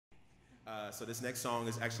So this next song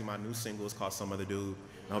is actually my new single. It's called Some Other Dude.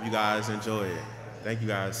 I hope you guys enjoy it. Thank you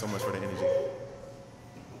guys so much for the energy.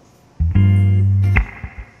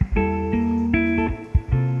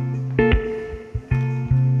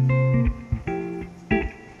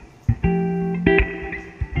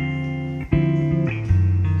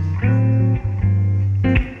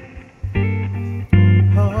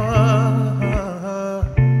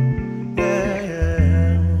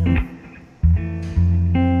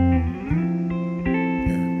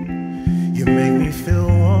 You make me feel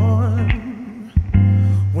warm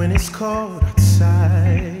when it's cold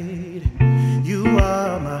outside. You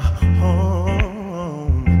are my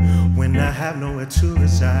home when I have nowhere to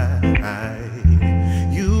reside.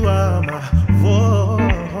 You are my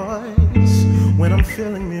voice when I'm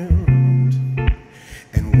feeling mute,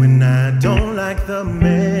 and when I don't like the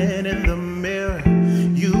man in the mirror.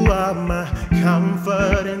 You are my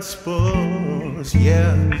comfort and spurs.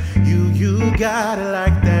 Yeah, you got it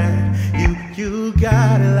like that. You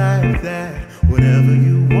got it like that. Whatever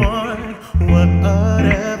you want,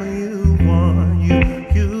 whatever you want,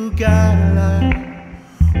 you got it like.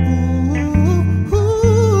 Ooh,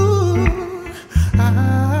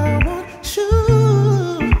 I want you.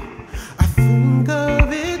 I think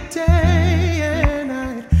of it day and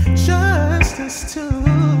night, just us two.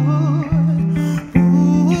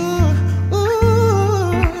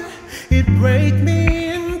 It break me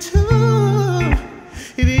in two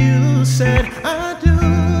if you said I do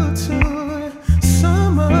to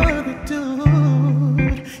some other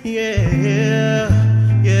dude. Yeah.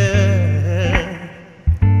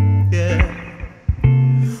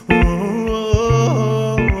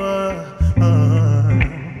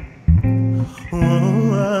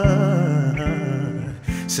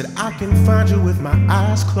 Said I can find you with my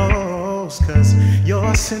eyes closed, 'cause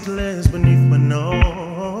your scent lives beneath my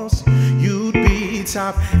nose. You'd be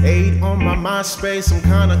top 8 on my MySpace. I'm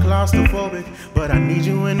kinda claustrophobic, but I need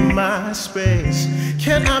you in my space.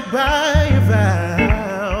 Can I buy a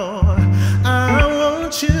vow? I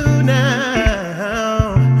want you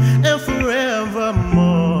now and forevermore,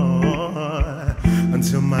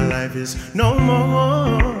 until my life is no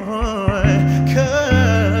more.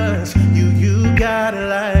 'Cause you got it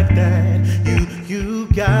like that. You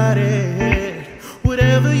got it.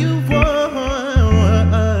 Whatever you want,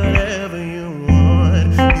 whatever you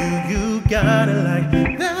want, you got it like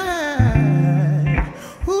that.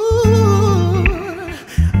 Ooh,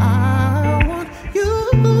 I want you.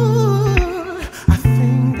 I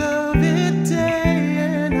think of it day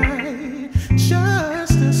and night,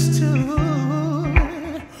 just us two.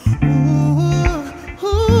 Ooh,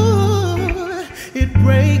 it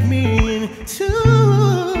break me in two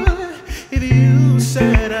if you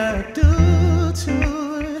said I do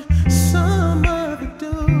to some other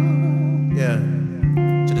dude. Yeah,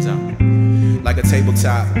 check this out. Like a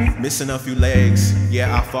tabletop, missing a few legs,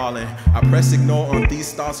 yeah, I've fallen. I press ignore on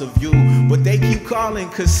these thoughts of you, but they keep calling.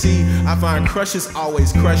 'Cause see, I find crushes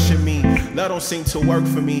always crushing me. Love don't seem to work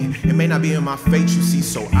for me. It may not be in my fate, you see,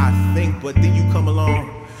 so I think. But then you come along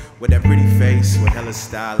with that pretty face, with hella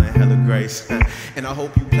style and hella grace. And I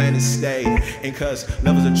hope you plan to stay. And 'cause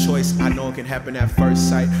love is a choice, I know it can happen at first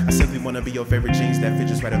sight. I simply wanna be your favorite jeans that fit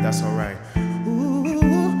just right, if that's alright.